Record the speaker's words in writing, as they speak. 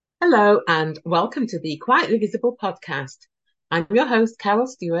Hello and welcome to the Quietly Visible podcast. I'm your host, Carol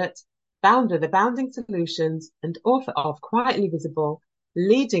Stewart, founder of Abounding Solutions and author of Quietly Visible,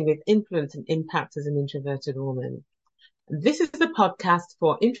 Leading with Influence and Impact as an Introverted Woman. This is the podcast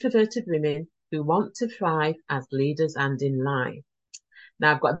for introverted women who want to thrive as leaders and in life.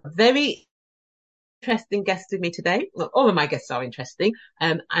 Now, I've got a very interesting guest with me today. Well, all of my guests are interesting,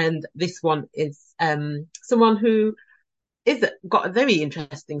 and this one is someone who is got a very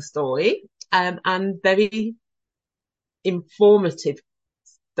interesting story and very informative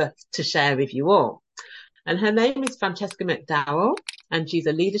stuff to share with you all. And her name is Francesca McDowell, and she's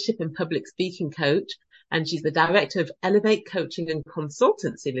a leadership and public speaking coach, and she's the director of Elevate Coaching and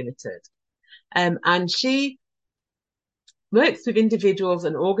Consultancy Limited. And she works with individuals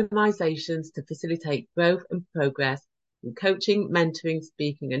and organizations to facilitate growth and progress in coaching, mentoring,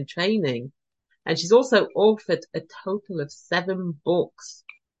 speaking, and training. And she's also authored a total of 7 books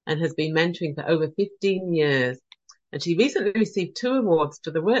and has been mentoring for over 15 years. And she recently received 2 awards for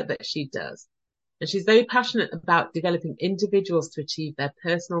the work that she does. And she's very passionate about developing individuals to achieve their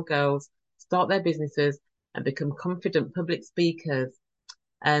personal goals, start their businesses, and become confident public speakers.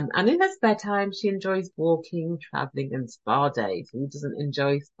 And in her spare time, she enjoys walking, traveling, and spa days. Who doesn't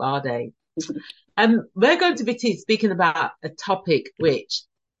enjoy spa days? We're going to be speaking about a topic which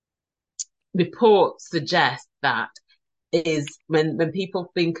reports suggest that is when people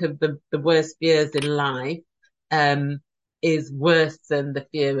think of the worst fears in life, is worse than the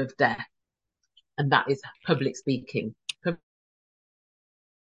fear of death. And that is public speaking,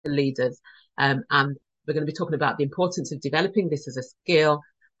 leaders. And we're going to be talking about the importance of developing this as a skill,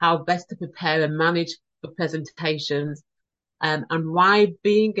 how best to prepare and manage for presentations, and why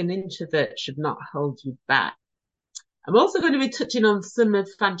being an introvert should not hold you back. I'm also going to be touching on some of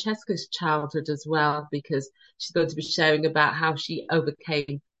Francesca's childhood as well, because she's going to be sharing about how she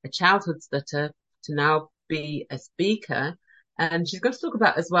overcame a childhood stutter to now be a speaker. And she's going to talk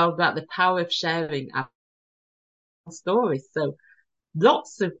about as well about the power of sharing our stories. So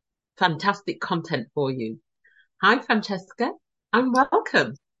lots of fantastic content for you. Hi, Francesca, and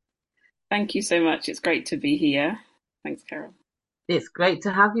welcome. Thank you so much. It's great to be here. Thanks, Carol. It's great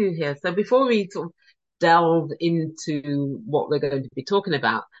to have you here. So before we sort of delve into what we're going to be talking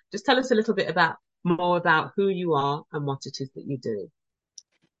about, just tell us a little bit more about who you are and what it is that you do.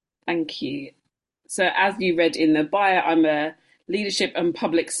 Thank you. So as you read in the bio, I'm a leadership and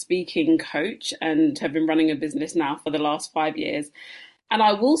public speaking coach and have been running a business now for the last 5 years. And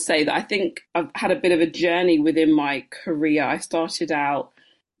I will say that I think I've had a bit of a journey within my career. I started out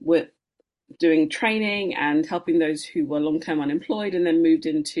with doing training and helping those who were long-term unemployed, and then moved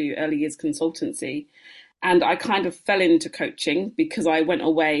into early years consultancy. And I kind of fell into coaching because I went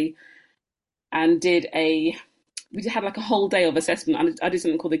away and we had like a whole day of assessment. I did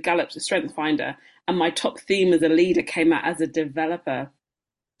something called the Gallup Strength Finder, and my top theme as a leader came out as a developer.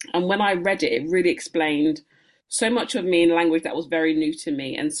 And when I read it, it really explained so much of me in language that was very new to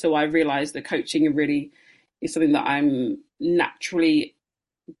me. And so I realized that coaching really is something that I'm naturally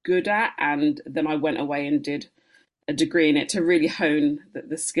good at. And then I went away and did a degree in it to really hone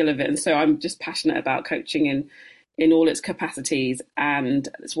the skill of it. And so I'm just passionate about coaching in all its capacities. And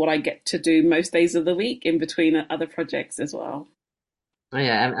it's what I get to do most days of the week in between other projects as well.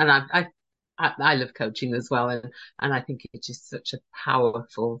 Yeah, and I love coaching as well. And I think it's just such a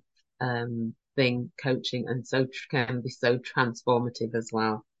powerful thing, coaching, and so can be so transformative as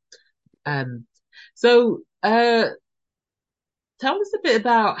well. So tell us a bit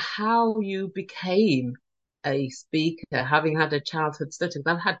about how you became a speaker, having had a childhood stutter.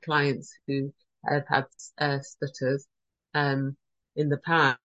 I've had clients who have had stutters in the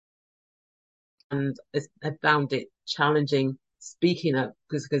past and have found it challenging speaking up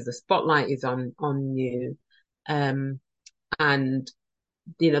because the spotlight is on you. And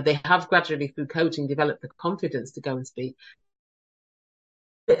they have gradually through coaching developed the confidence to go and speak.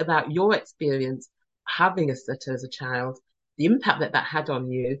 A bit about your experience having a stutter as a child, the impact that had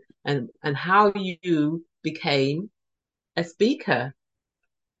on you, and how you became a speaker.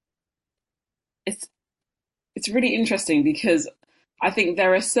 It's really interesting because I think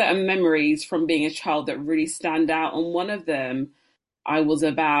there are certain memories from being a child that really stand out. And one of them, I was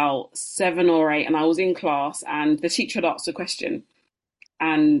about 7 or 8 and I was in class and the teacher had asked a question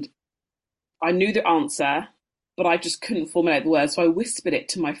and I knew the answer, but I just couldn't formulate the words. So I whispered it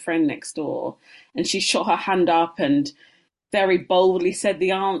to my friend next door and she shot her hand up and very boldly said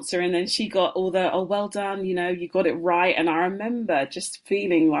the answer. And then she got all the, oh, well done, you got it right. And I remember just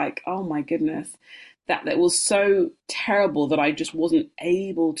feeling like, oh my goodness, that was so terrible that I just wasn't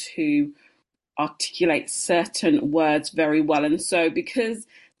able to articulate certain words very well. And so because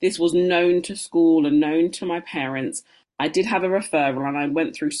this was known to school and known to my parents. I did have a referral and I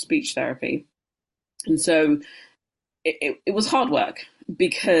went through speech therapy. And so it was hard work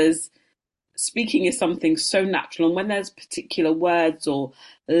because speaking is something so natural. And when there's particular words or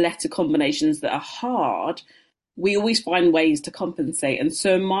letter combinations that are hard, we always find ways to compensate. And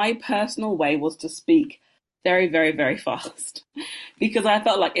so my personal way was to speak very, very, very fast because I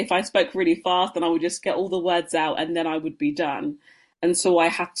felt like if I spoke really fast, then I would just get all the words out and then I would be done. And so I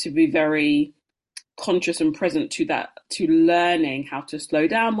had to be very conscious and present to that, to learning how to slow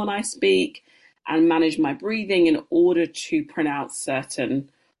down when I speak and manage my breathing in order to pronounce certain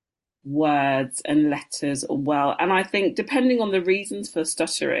words and letters well. And I think depending on the reasons for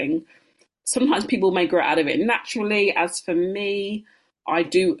stuttering, sometimes people may grow out of it naturally. As for me,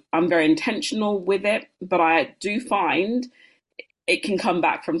 I'm very intentional with it, but I do find it can come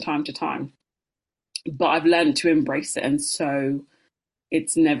back from time to time. But I've learned to embrace it. And so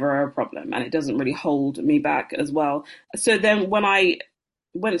it's never a problem and it doesn't really hold me back as well. So then when I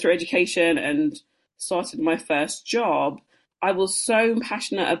went through education and started my first job, I was so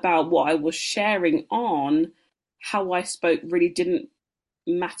passionate about what I was sharing on. How I spoke really didn't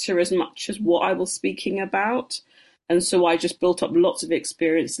matter as much as what I was speaking about. And so I just built up lots of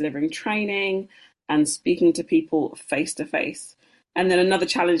experience delivering training and speaking to people face to face. And then another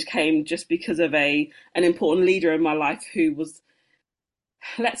challenge came just because of an important leader in my life who was,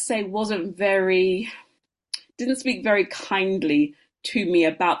 let's say, didn't speak very kindly to me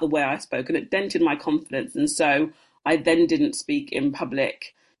about the way I spoke, and it dented my confidence. And so I then didn't speak in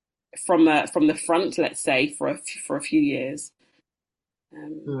public from the front, let's say, for a few years.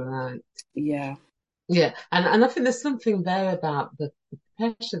 Right. Yeah, Yeah. And I think there's something there about the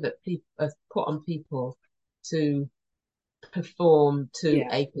pressure that people have put on people to perform to yeah,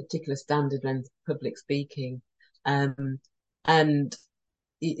 a particular standard when public speaking. Um, and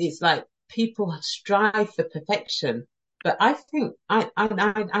it's like people strive for perfection. But I think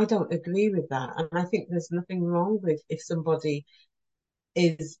I don't agree with that. And I think there's nothing wrong with if somebody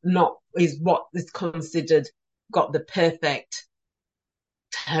is what is considered got the perfect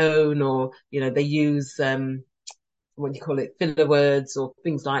tone, or they use what do you call it, filler words or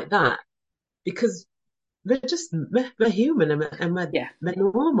things like that, because we're human, and yeah, we're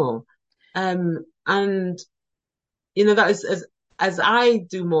normal. And that is, as I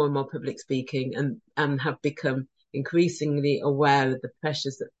do more and more public speaking, and have become increasingly aware of the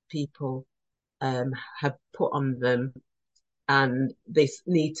pressures that people have put on them, and they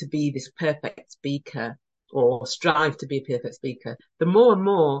need to be this perfect speaker or strive to be a perfect speaker. The more and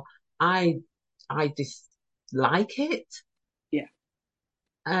more I dislike it, yeah.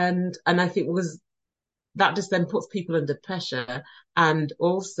 and I think was that just then puts people under pressure, and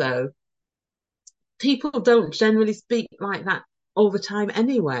also people don't generally speak like that all the time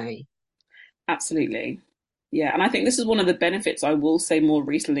anyway. Absolutely. Yeah, and I think this is one of the benefits I will say more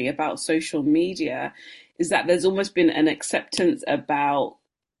recently about social media is that there's almost been an acceptance about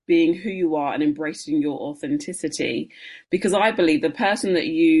being who you are and embracing your authenticity. Because I believe the person that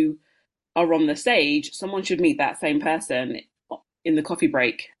you are on the stage, someone should meet that same person in the coffee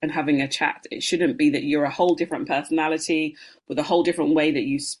break and having a chat. It shouldn't be that you're a whole different personality with a whole different way that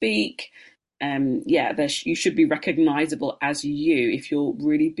you speak. Yeah, you should be recognizable as you if you're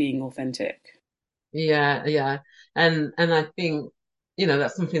really being authentic. Yeah, yeah. And I think,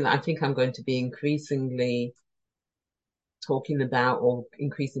 that's something that I think I'm going to be increasingly talking about, or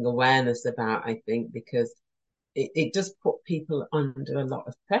increasing awareness about, I think, because it does put people under a lot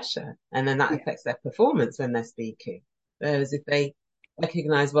of pressure, and then that Yeah, affects their performance when they're speaking. Whereas if they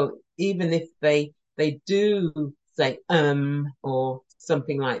recognize, well, even if they do say or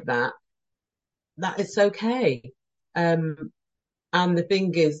something like that, that it's okay. Um, and the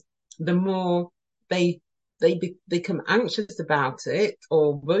thing is, the more they become anxious about it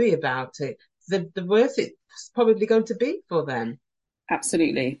or worry about it, the worse it's probably going to be for them.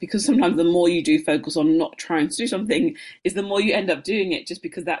 absolutely. Because sometimes the more you do focus on not trying to do something, is the more you end up doing it, just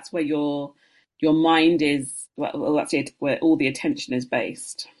because that's where your mind is. Well, that's it, where all the attention is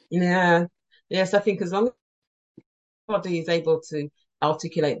based. Yeah. Yes, I think as long as body is able to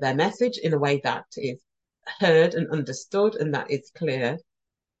articulate their message in a way that is heard and understood and that is clear,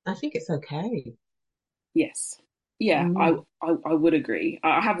 I think it's okay. Yes. Yeah, Mm. I would agree.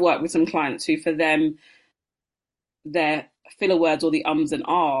 I have worked with some clients who, for them, their filler words or the ums and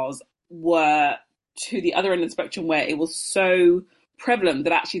ahs were to the other end of the spectrum where it was so prevalent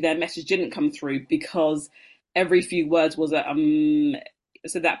that actually their message didn't come through because every few words was a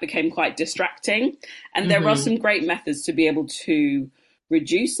so that became quite distracting. And there are Hmm. some great methods to be able to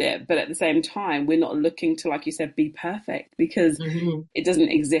reduce it. But at the same time, we're not looking to, like you said, be perfect, because Hmm. it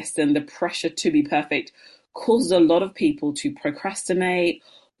doesn't exist. And the pressure to be perfect causes a lot of people to procrastinate,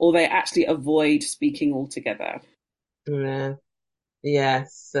 or they actually avoid speaking altogether. Yeah. Yeah.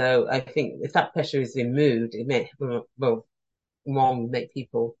 So I think if that pressure is removed, it may, well, one, make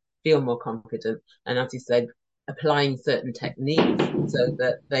people feel more confident. And as you said, applying certain techniques so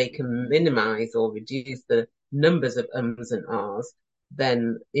that they can minimize or reduce the numbers of ums and ahs,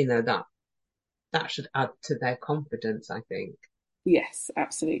 then, that should add to their confidence, I think. Yes,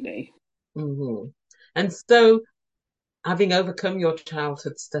 absolutely. Hmm. And so, having overcome your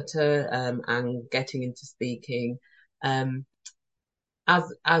childhood stutter, and getting into speaking, um,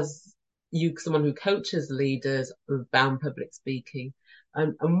 as you, someone who coaches leaders around public speaking,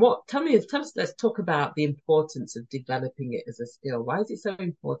 and tell us, let's talk about the importance of developing it as a skill. Why is it so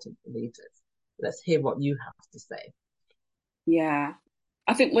important for leaders? Let's hear what you have to say. Yeah.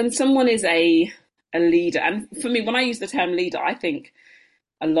 I think when someone is a leader, and for me, when I use the term leader, I think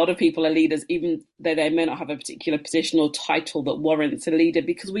a lot of people are leaders, even though they may not have a particular position or title that warrants a leader,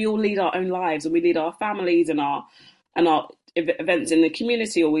 because we all lead our own lives, and we lead our families and our events in the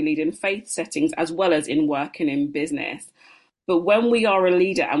community, or we lead in faith settings as well as in work and in business. But when we are a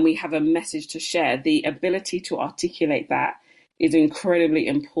leader and we have a message to share, the ability to articulate that is incredibly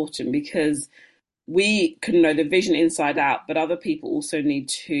important, because we can know the vision inside out, but other people also need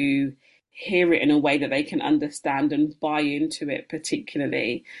to hear it in a way that they can understand and buy into it,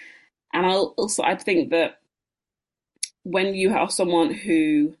 particularly. And I think that when you have someone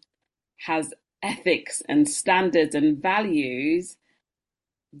who has ethics and standards and values,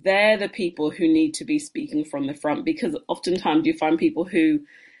 they're the people who need to be speaking from the front, because oftentimes you find people who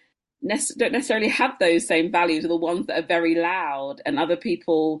don't necessarily have those same values are the ones that are very loud, and other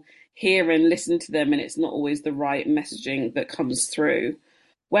people hear and listen to them, and it's not always the right messaging that comes through.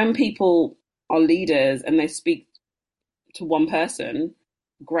 When people are leaders and they speak to one person,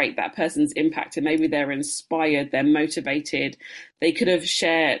 great, that person's impacted. Maybe they're inspired, they're motivated. They could have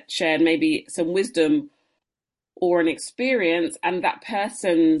shared maybe some wisdom or an experience, and that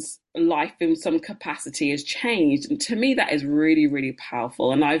person's life in some capacity has changed. And to me, that is really, really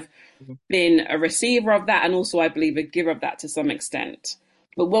powerful. And I've been a receiver of that, and also I believe a giver of that to some extent.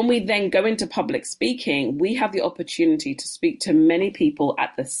 But when we then go into public speaking, we have the opportunity to speak to many people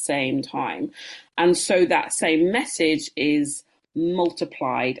at the same time. And so that same message is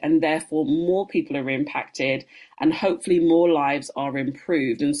multiplied, and therefore more people are impacted, and hopefully more lives are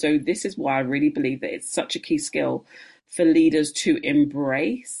improved. And so this is why I really believe that it's such a key skill for leaders to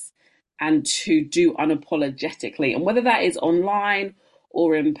embrace and to do unapologetically. And whether that is online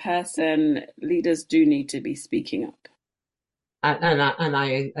or in person, leaders do need to be speaking up. And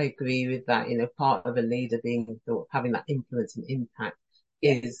I agree with that. Part of a leader being thought, having that influence and impact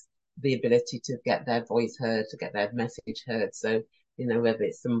Yeah, is the ability to get their voice heard, to get their message heard. So, whether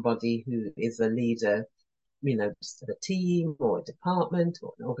it's somebody who is a leader, just of a team or a department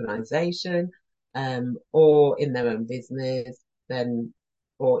or an organization, or in their own business, then,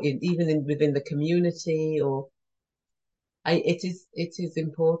 or within the community, it is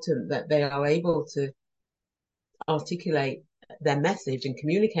important that they are able to articulate their message and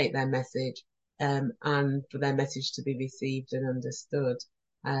communicate their message, and for their message to be received and understood,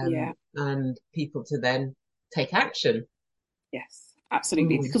 yeah, and people to then take action. yes,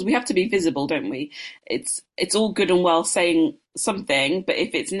 absolutely. Mm. Because we have to be visible, don't we? It's all good and well saying something, but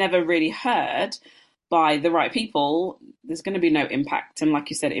if it's never really heard by the right people, there's going to be no impact, and like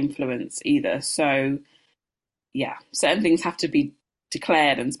you said, influence either. So yeah, certain things have to be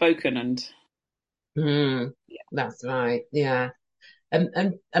declared and spoken, and Mm. yeah, That's right. Yeah.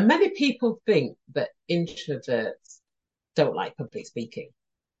 And many people think that introverts don't like public speaking,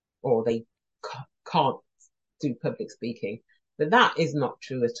 or they can't do public speaking. But that is not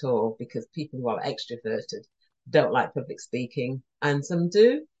true at all, because people who are extroverted don't like public speaking, and some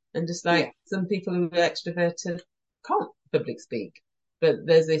do. And just yeah, like some people who are extroverted can't public speak. But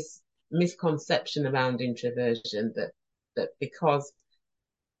there's this misconception around introversion that because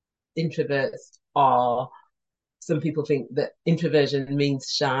introverts are, some people think that introversion means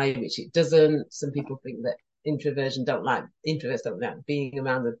shy, which it doesn't. Some people think that introverts don't like being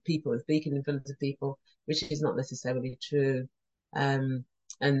around the people and speaking in front of people, which is not necessarily true. Um,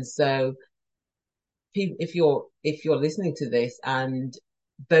 and so, if you're listening to this and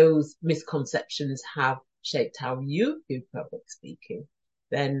those misconceptions have shaped how you view public speaking,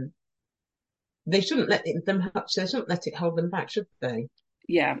 then they shouldn't let it hold them back, should they?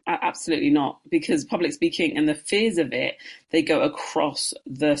 yeah, absolutely not. Because public speaking and the fears of it, they go across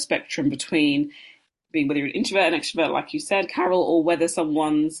the spectrum between being whether you're an introvert, an extrovert, like you said, Carol, or whether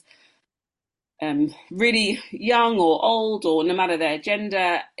someone's really young or old, or no matter their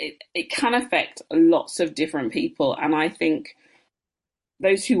gender, it can affect lots of different people. And I think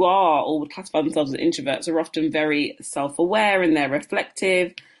those who are or would classify themselves as introverts are often very self-aware and they're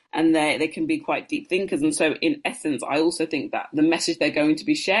reflective and they can be quite deep thinkers. And so in essence, I also think that the message they're going to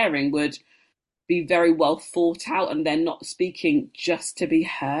be sharing would be very well thought out, and they're not speaking just to be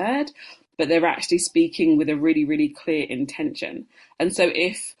heard, but they're actually speaking with a really, really clear intention. And so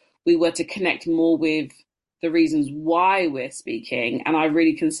if we were to connect more with the reasons why we're speaking, and I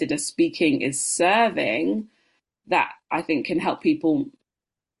really consider speaking is serving, that I think can help people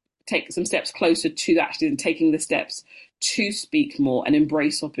take some steps closer to actually taking the steps to speak more and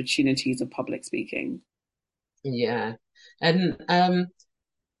embrace opportunities of public speaking. Yeah. And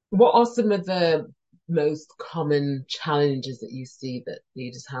what are some of the most common challenges that you see that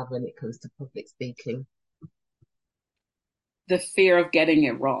leaders have when it comes to public speaking? The fear of getting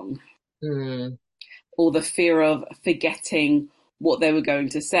it wrong, Mm. or the fear of forgetting what they were going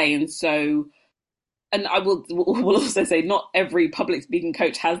to say. And so, and I will also say, not every public speaking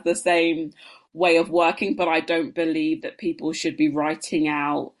coach has the same way of working, but I don't believe that people should be writing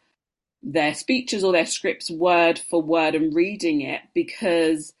out their speeches or their scripts word for word and reading it,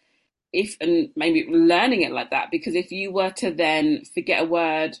 because if, and maybe learning it like that, because if you were to then forget a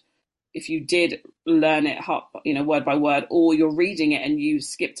word, if you did learn it, word by word, or you're reading it and you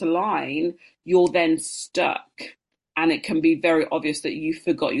skipped a line, you're then stuck, and it can be very obvious that you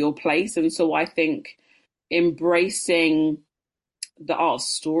forgot your place. And so I think embracing the art of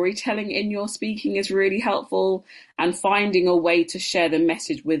storytelling in your speaking is really helpful, and finding a way to share the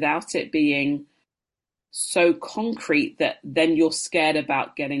message without it being so concrete that then you're scared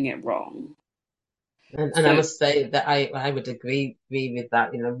about getting it wrong. And I So must say that I would agree with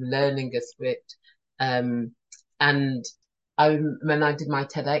that, learning a script. Um, and when I did my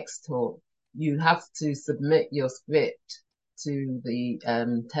TEDx talk, you have to submit your script to the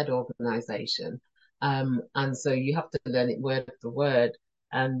TED organization. And so you have to learn it word for word.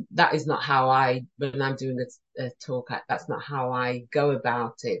 And that is not how when I'm doing a talk, that's not how I go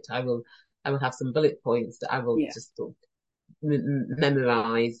about it. I will have some bullet points that I will yeah, just sort of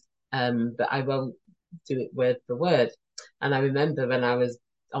memorize, but I won't do it word for word. And I remember when I was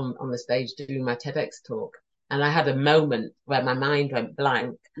on the stage doing my TEDx talk, and I had a moment where my mind went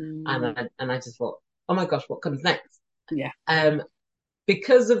blank, mm, and I just thought, oh my gosh, what comes next? yeah, Um,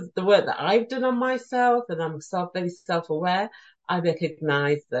 because of the work that I've done on myself, and I'm very self-aware, I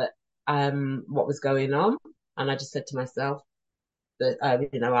recognised that what was going on, and I just said to myself that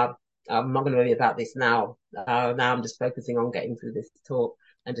I'm not going to worry about this now. Now I'm just focusing on getting through this talk,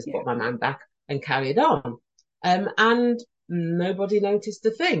 and just yeah, put my mind back and carried on. And nobody noticed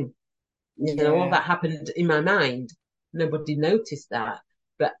a thing. All yeah, that happened in my mind. Nobody noticed that.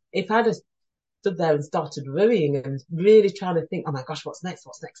 But if I'd have stood there and started worrying and really trying to think, oh my gosh, what's next?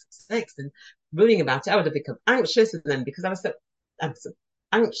 What's next? What's next? And worrying about it, I would have become anxious. And then because I'm so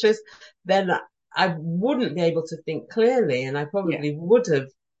anxious, then I wouldn't be able to think clearly, and I yeah. probably would have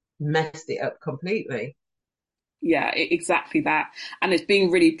messed it up completely. Yeah, exactly that. And it's being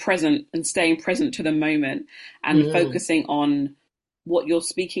really present and staying present to the moment, and Mm. focusing on what you're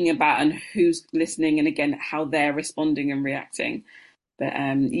speaking about and who's listening, and again, how they're responding and reacting. But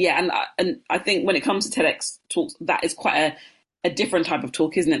yeah, and I think when it comes to TEDx talks, that is quite a different type of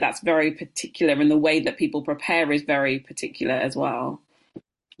talk, isn't it? That's very particular, and the way that people prepare is very particular as well.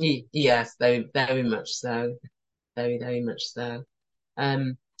 Yes, very, very much so. Very, very much so.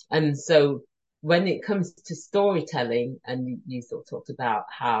 Um, and so when it comes to storytelling, and you sort of talked about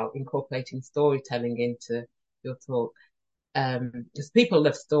how incorporating storytelling into your talk, because people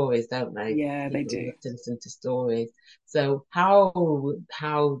love stories, don't they? Yeah, they People do. love to listen to stories. So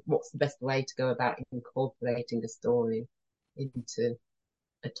what's the best way to go about incorporating a story into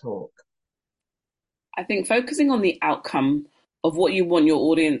a talk? I think focusing on the outcome of what you want your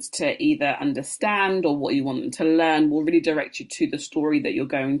audience to either understand or what you want them to learn will really direct you to the story that you're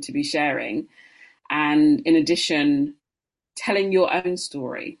going to be sharing. And in addition, telling your own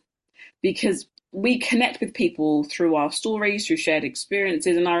story, because we connect with people through our stories, through shared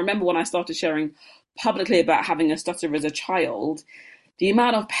experiences. And I remember when I started sharing publicly about having a stutter as a child, the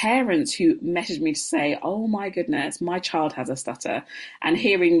amount of parents who messaged me to say, oh my goodness, my child has a stutter. And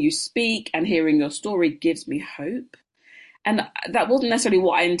hearing you speak and hearing your story gives me hope. And that wasn't necessarily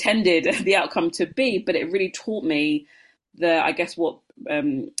what I intended the outcome to be, but it really taught me I guess what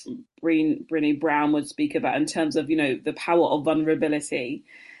Brené Brown would speak about in terms of, the power of vulnerability,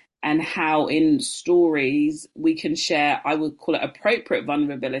 and how in stories we can share, I would call it appropriate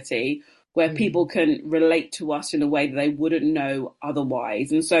vulnerability, where people Mm, can relate to us in a way that they wouldn't know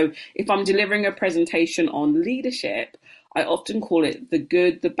otherwise. And so if I'm delivering a presentation on leadership, I often call it the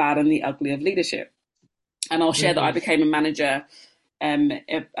good, the bad, and the ugly of leadership. And I'll share that I mm, became a manager at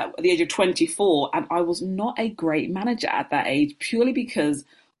the age of 24, and I was not a great manager at that age purely because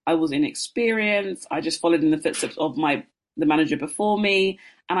I was inexperienced. I just followed in the footsteps of the manager before me,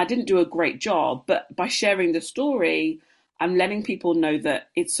 and I didn't do a great job. But by sharing the story, I'm letting people know that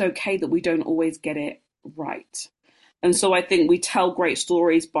it's okay that we don't always get it right. And so I think we tell great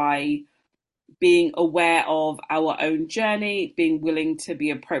stories by being aware of our own journey, being willing to be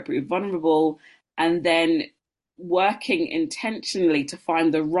appropriately vulnerable, and then working intentionally to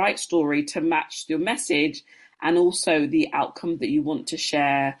find the right story to match your message and also the outcome that you want to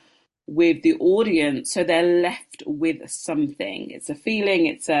share with the audience, so they're left with something. It's a feeling,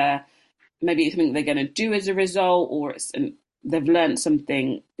 it's a maybe it's something they're going to do as a result, or they've learned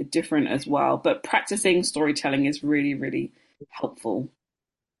something different as well. But practicing storytelling is really, really helpful.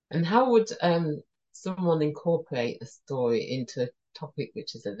 and how would someone incorporate a story into a topic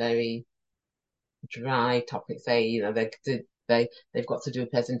which is a very dry topic? Say, they've got to do a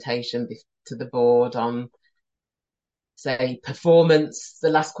presentation to the board on, say, performance, the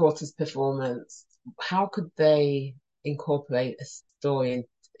last quarter's performance. How could they incorporate a story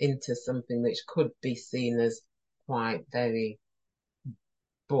into something which could be seen as quite very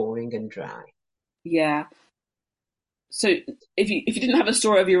boring and dry? Yeah. So if you didn't have a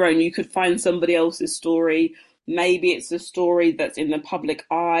story of your own, you could find somebody else's story. Maybe it's a story that's in the public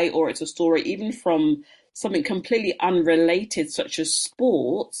eye, or it's a story even from something completely unrelated, such as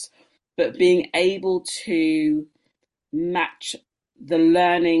sports, but being able to match the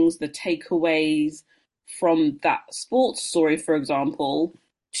learnings, the takeaways from that sports story, for example,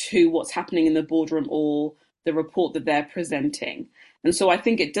 to what's happening in the boardroom or the report that they're presenting. And so I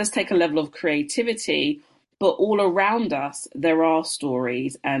think it does take a level of creativity, but all around us, there are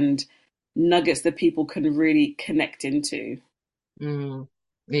stories and nuggets that people can really connect into. Mm.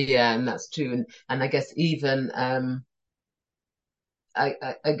 Yeah, and that's true. And I guess even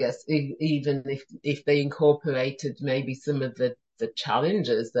I guess even if they incorporated maybe some of the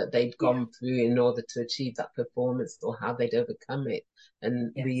challenges that they'd Yeah. gone through in order to achieve that performance or how they'd overcome it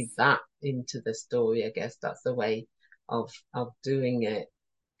and weave Yes. that into the story, I guess that's the way of doing it.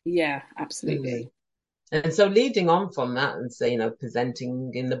 Yeah, Mm. absolutely. And so leading on from that and say,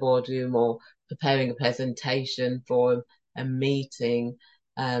 presenting in the boardroom or preparing a presentation for a meeting,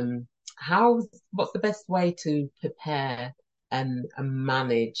 um, what's the best way to prepare and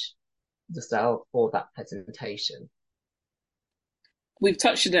manage yourself for that presentation? We've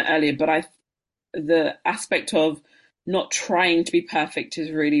touched on it earlier, but the aspect of not trying to be perfect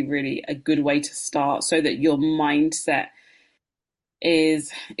is really, really a good way to start, so that your mindset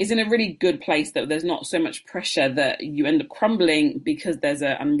is in a really good place, that there's not so much pressure that you end up crumbling because there's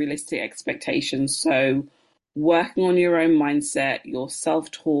an unrealistic expectation. So working on your own mindset, your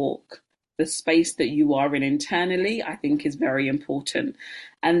self-talk, the space that you are in internally, I think is very important.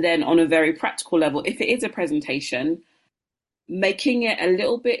 And then on a very practical level, if it is a presentation, making it a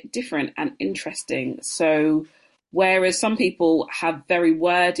little bit different and interesting. So, whereas some people have very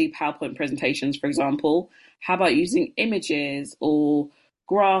wordy PowerPoint presentations, for example, how about using images or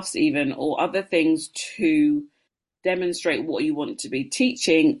graphs, even, or other things to demonstrate what you want to be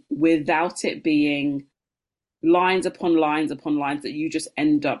teaching without it being lines upon lines upon lines that you just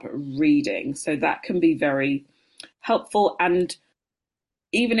end up reading? So, that can be very helpful. And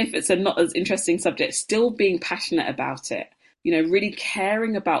even if it's a not as interesting subject, still being passionate about it. Really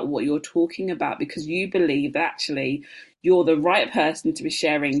caring about what you're talking about, because you believe that actually you're the right person to be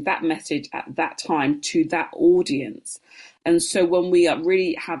sharing that message at that time to that audience. And so when when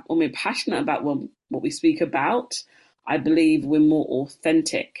we're passionate about what we speak about, I believe we're more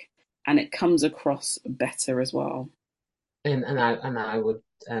authentic and it comes across better as well. And I would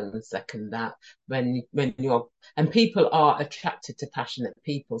second that when you're and people are attracted to passionate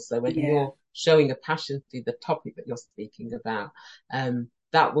people. So when Yeah. you're showing a passion through the topic that you're speaking about,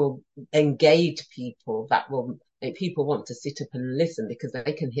 that will engage people. That will make people want to sit up and listen because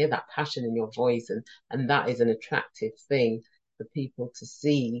they can hear that passion in your voice, and that is an attractive thing for people to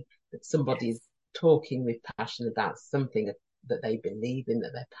see that somebody Yes. is talking with passion about something that they believe in,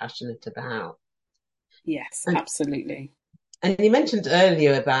 that they're passionate about. Yes, And absolutely. And you mentioned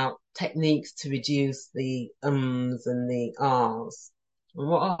earlier about techniques to reduce the ums and the ahs.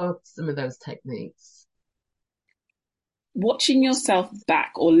 What are some of those techniques? Watching yourself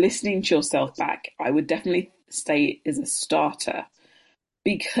back or listening to yourself back, I would definitely say is a starter,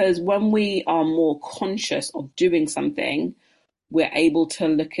 because when we are more conscious of doing something, we're able to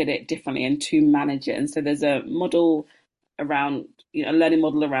look at it differently and to manage it. And so there's a model around, a learning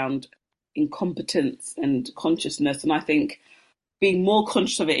model around incompetence and consciousness. And I think being more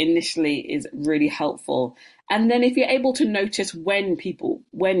conscious of it initially is really helpful. And then if you're able to notice when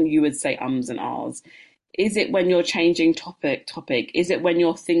you would say ums and ahs, is it when you're changing topic? Is it when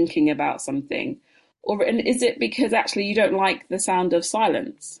you're thinking about something? And is it because actually you don't like the sound of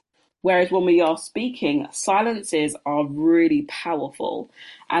silence? Whereas when we are speaking, silences are really powerful.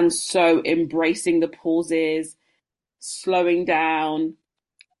 And so embracing the pauses, slowing down,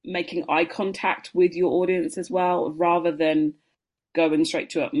 making eye contact with your audience as well, rather than going straight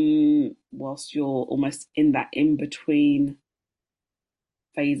to whilst you're almost in that in between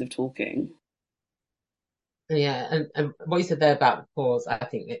phase of talking. Yeah, and what you said there about the pause, I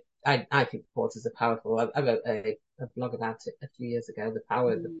think pauses are powerful. I wrote a blog about it a few years ago, the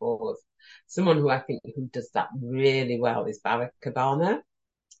power of the pause. Someone who I think who does that really well is Barack Obama.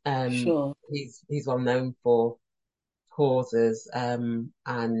 Sure. He's well known for pauses, and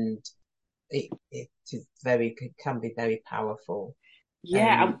it is can be very powerful.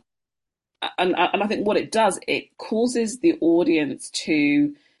 Yeah, Um, and I think what it does, it causes the audience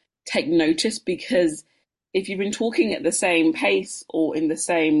to take notice, because if you've been talking at the same pace or in the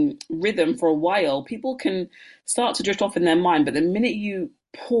same rhythm for a while, people can start to drift off in their mind. But the minute you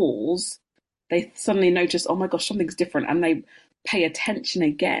pause, they suddenly notice, oh my gosh, something's different, and they pay attention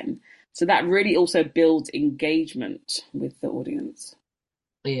again. So that really also builds engagement with the audience.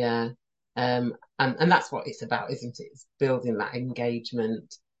 yeah, and that's what it's about, isn't it? It's building that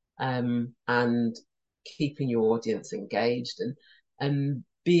engagement, and keeping your audience engaged, and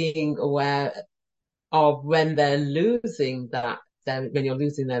being aware of when they're losing when you're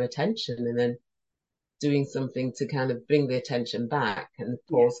losing their attention, and then doing something to kind of bring the attention back. And the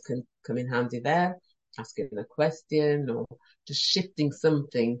Yeah, pause can come in handy there, asking a question or just shifting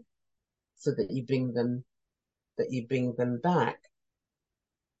something so that you bring them back.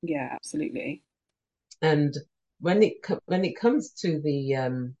 yeah, absolutely. And when it comes to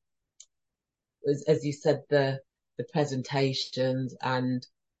the as you said, the presentations and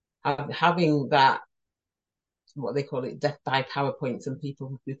having that, what they call it, death by PowerPoint. Some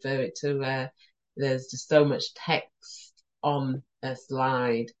people refer it to there's just so much text on a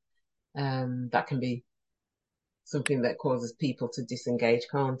slide, that can be something that causes people to disengage,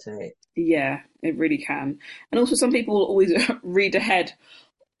 can't it? Yeah, it really can. And also, some people will always read ahead.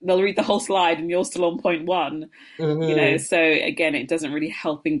 They'll read the whole slide and you're still on point one, Hmm. So again, it doesn't really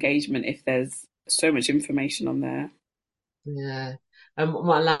help engagement if there's so much information on there. Yeah.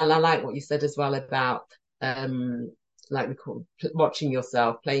 Well, I like what you said as well about um, like watching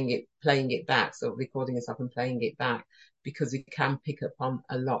yourself, playing it back, so recording yourself and playing it back, because we can pick up on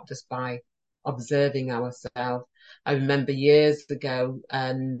a lot just by observing ourselves. I remember years ago,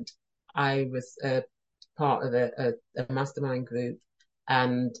 and I was part of a mastermind group,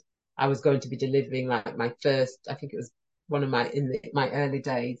 and I was going to be delivering like my first, I think it was one of my early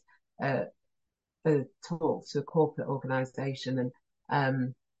days. Uh, talk to a corporate organisation,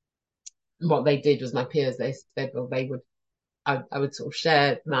 and what they did was, my peers, they said, well, I would sort of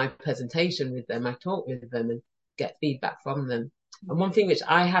share my presentation with them, I talk with them and get feedback from them. And one thing which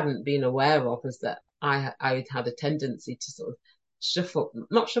I hadn't been aware of was that I had a tendency to sort of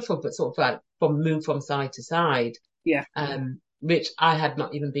not shuffle, but sort of like move from side to side, Yeah, which I had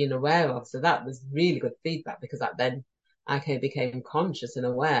not even been aware of. So that was really good feedback, because then I became conscious and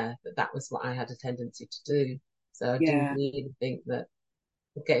aware that that was what I had a tendency to do. So I do yeah, really think that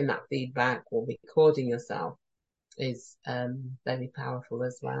getting that feedback or recording yourself is very powerful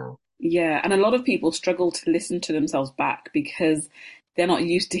as well. yeah. And a lot of people struggle to listen to themselves back because they're not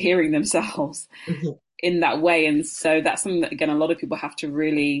used to hearing themselves in that way. And so that's something that, again, a lot of people have to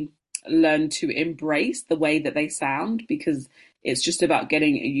really learn to embrace the way that they sound, because it's just about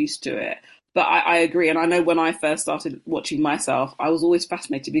getting used to it. But I agree. And I know when I first started watching myself, I was always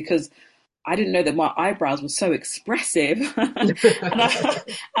fascinated because I didn't know that my eyebrows were so expressive. And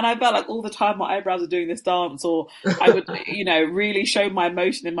I felt like all the time my eyebrows are doing this dance, or I would, really show my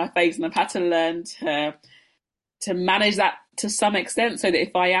emotion in my face. And I've had to learn to manage that to some extent, so that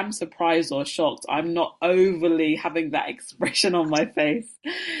if I am surprised or shocked, I'm not overly having that expression on my face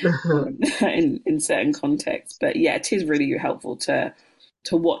in certain contexts. But yeah, it is really helpful to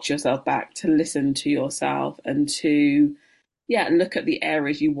watch yourself back, to listen to yourself, and to look at the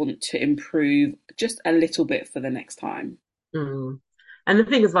areas you want to improve just a little bit for the next time. Mm. And the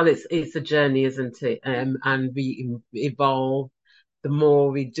thing as well, it's a journey, isn't it? And we evolve. The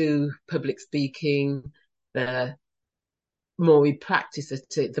more we do public speaking, the more we practice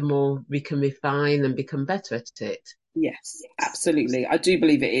at it, the more we can refine and become better at it. Yes, absolutely. I do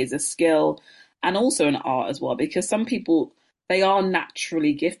believe it is a skill and also an art as well, because some people, they are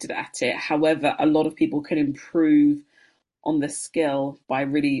naturally gifted at it. However, a lot of people can improve on the skill by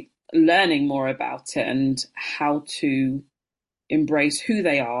really learning more about it and how to embrace who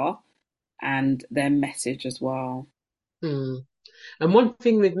they are and their message as well. Hmm. And one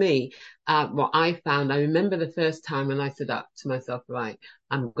thing with me, what I found, I remember the first time when I said up to myself, right,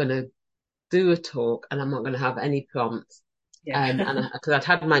 I'm going to do a talk and I'm not going to have any prompts. Yeah. And because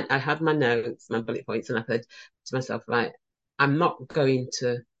I had my notes, my bullet points, and I said to myself, right, I'm not going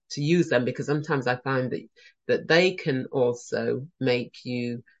to use them because sometimes I find that they can also make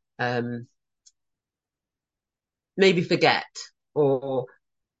you maybe forget or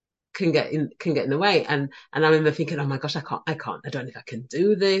can get in the way. And I remember thinking, oh my gosh, I don't know if I can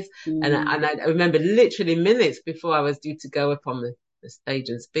do this. And Mm. I remember literally minutes before I was due to go up on the stage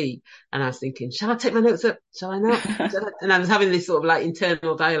and speak, and I was thinking, shall I take my notes up? Shall I not? And I was having this sort of like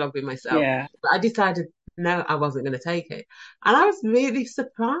internal dialogue with myself. Yeah. But I decided no, I wasn't going to take it, and I was really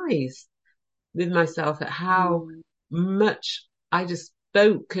surprised with myself at how Mm. much I just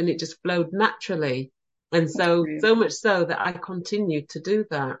spoke and it just flowed naturally. And That's brilliant. so much so that I continued to do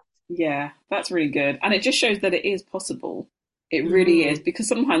that. Yeah, that's really good. And it just shows that it is possible. It really is. Mm, Because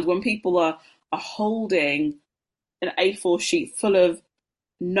sometimes when people are holding an A4 sheet full of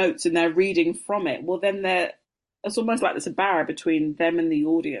notes and they're reading from it, well, then it's almost like there's a barrier between them and the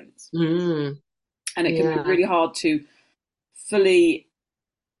audience. mm, And it can be yeah. really hard to fully,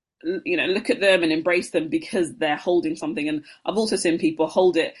 look at them and embrace them because they're holding something. And I've also seen people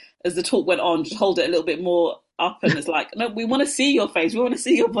hold it as the talk went on, just hold it a little bit more up. And it's like, no, we want to see your face. We want to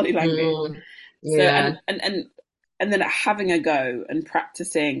see your body language. Mm, So yeah. and then having a go and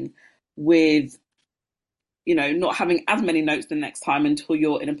practicing with not having as many notes the next time until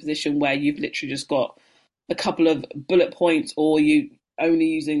you're in a position where you've literally just got a couple of bullet points or you only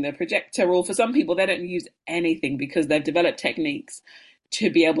using the projector, or for some people they don't use anything because they've developed techniques to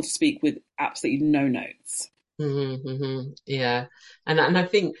be able to speak with absolutely no notes. Yeah. And I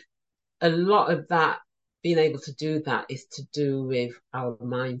think a lot of that, being able to do that, is to do with our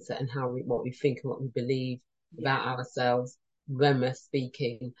mindset and what we think and what we believe Yeah. about ourselves when we're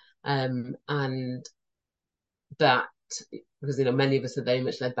speaking. And that, because many of us are very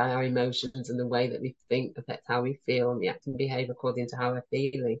much led by our emotions, and the way that we think affects how we feel and we act and behave according to how we're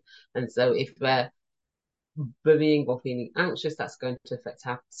feeling. And so if we're worrying or feeling anxious, that's going to affect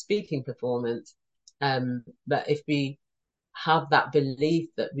our speaking performance. But if we have that belief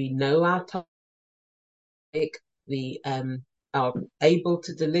that we know our topic, we are able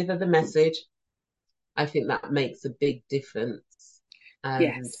to deliver the message, I think that makes a big difference. And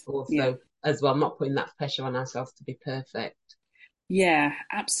Yes. Yeah. also, as well, not putting that pressure on ourselves to be perfect. Yeah,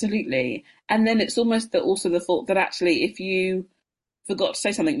 absolutely. And then it's almost also the thought that actually if you forgot to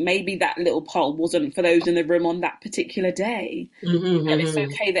say something, maybe that little part wasn't for those in the room on that particular day. And it's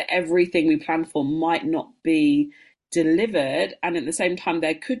Mm-hmm, okay that everything we planned for might not be delivered. And at the same time,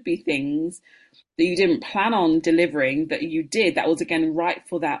 there could be things that you didn't plan on delivering that you did that was again right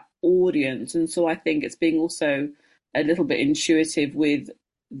for that audience. And so I think it's being also a little bit intuitive with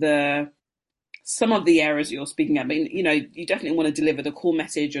the some of the areas you're speaking at. I mean, you definitely want to deliver the core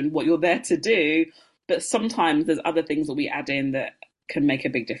message and what you're there to do, but sometimes there's other things that we add in that can make a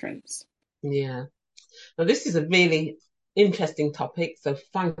big difference. yeah. Well, this is a really interesting topic. So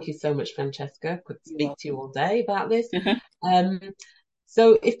thank you so much, Francesca. Could You're speak to you welcome. all day about this. Um,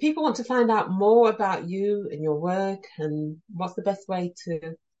 so if people want to find out more about you and your work, and what's the best way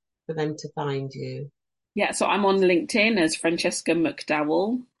for them to find you? Yeah, so I'm on LinkedIn as Francesca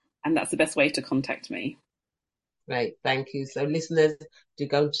McDowell, and that's the best way to contact me. Great, thank you. So listeners, do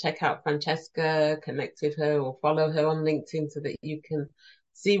go check out Francesca, connect with her or follow her on LinkedIn so that you can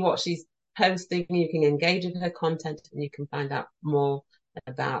see what she's posting, you can engage with her content, and you can find out more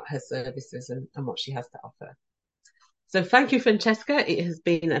about her services and what she has to offer. So thank you, Francesca. It has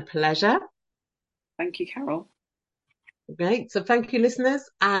been a pleasure. Thank you, Carol. Great. So thank you, listeners.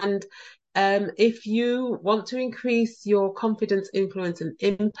 And if you want to increase your confidence, influence, and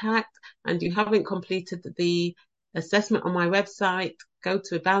impact, and you haven't completed the assessment on my website, go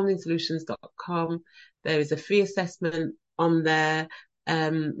to aboundingsolutions.com. There is a free assessment on there,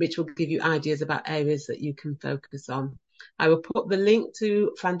 which will give you ideas about areas that you can focus on. I will put the link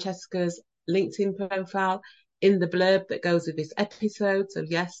to Francesca's LinkedIn profile in the blurb that goes with this episode. So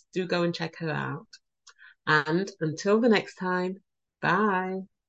yes, do go and check her out. And until the next time, bye.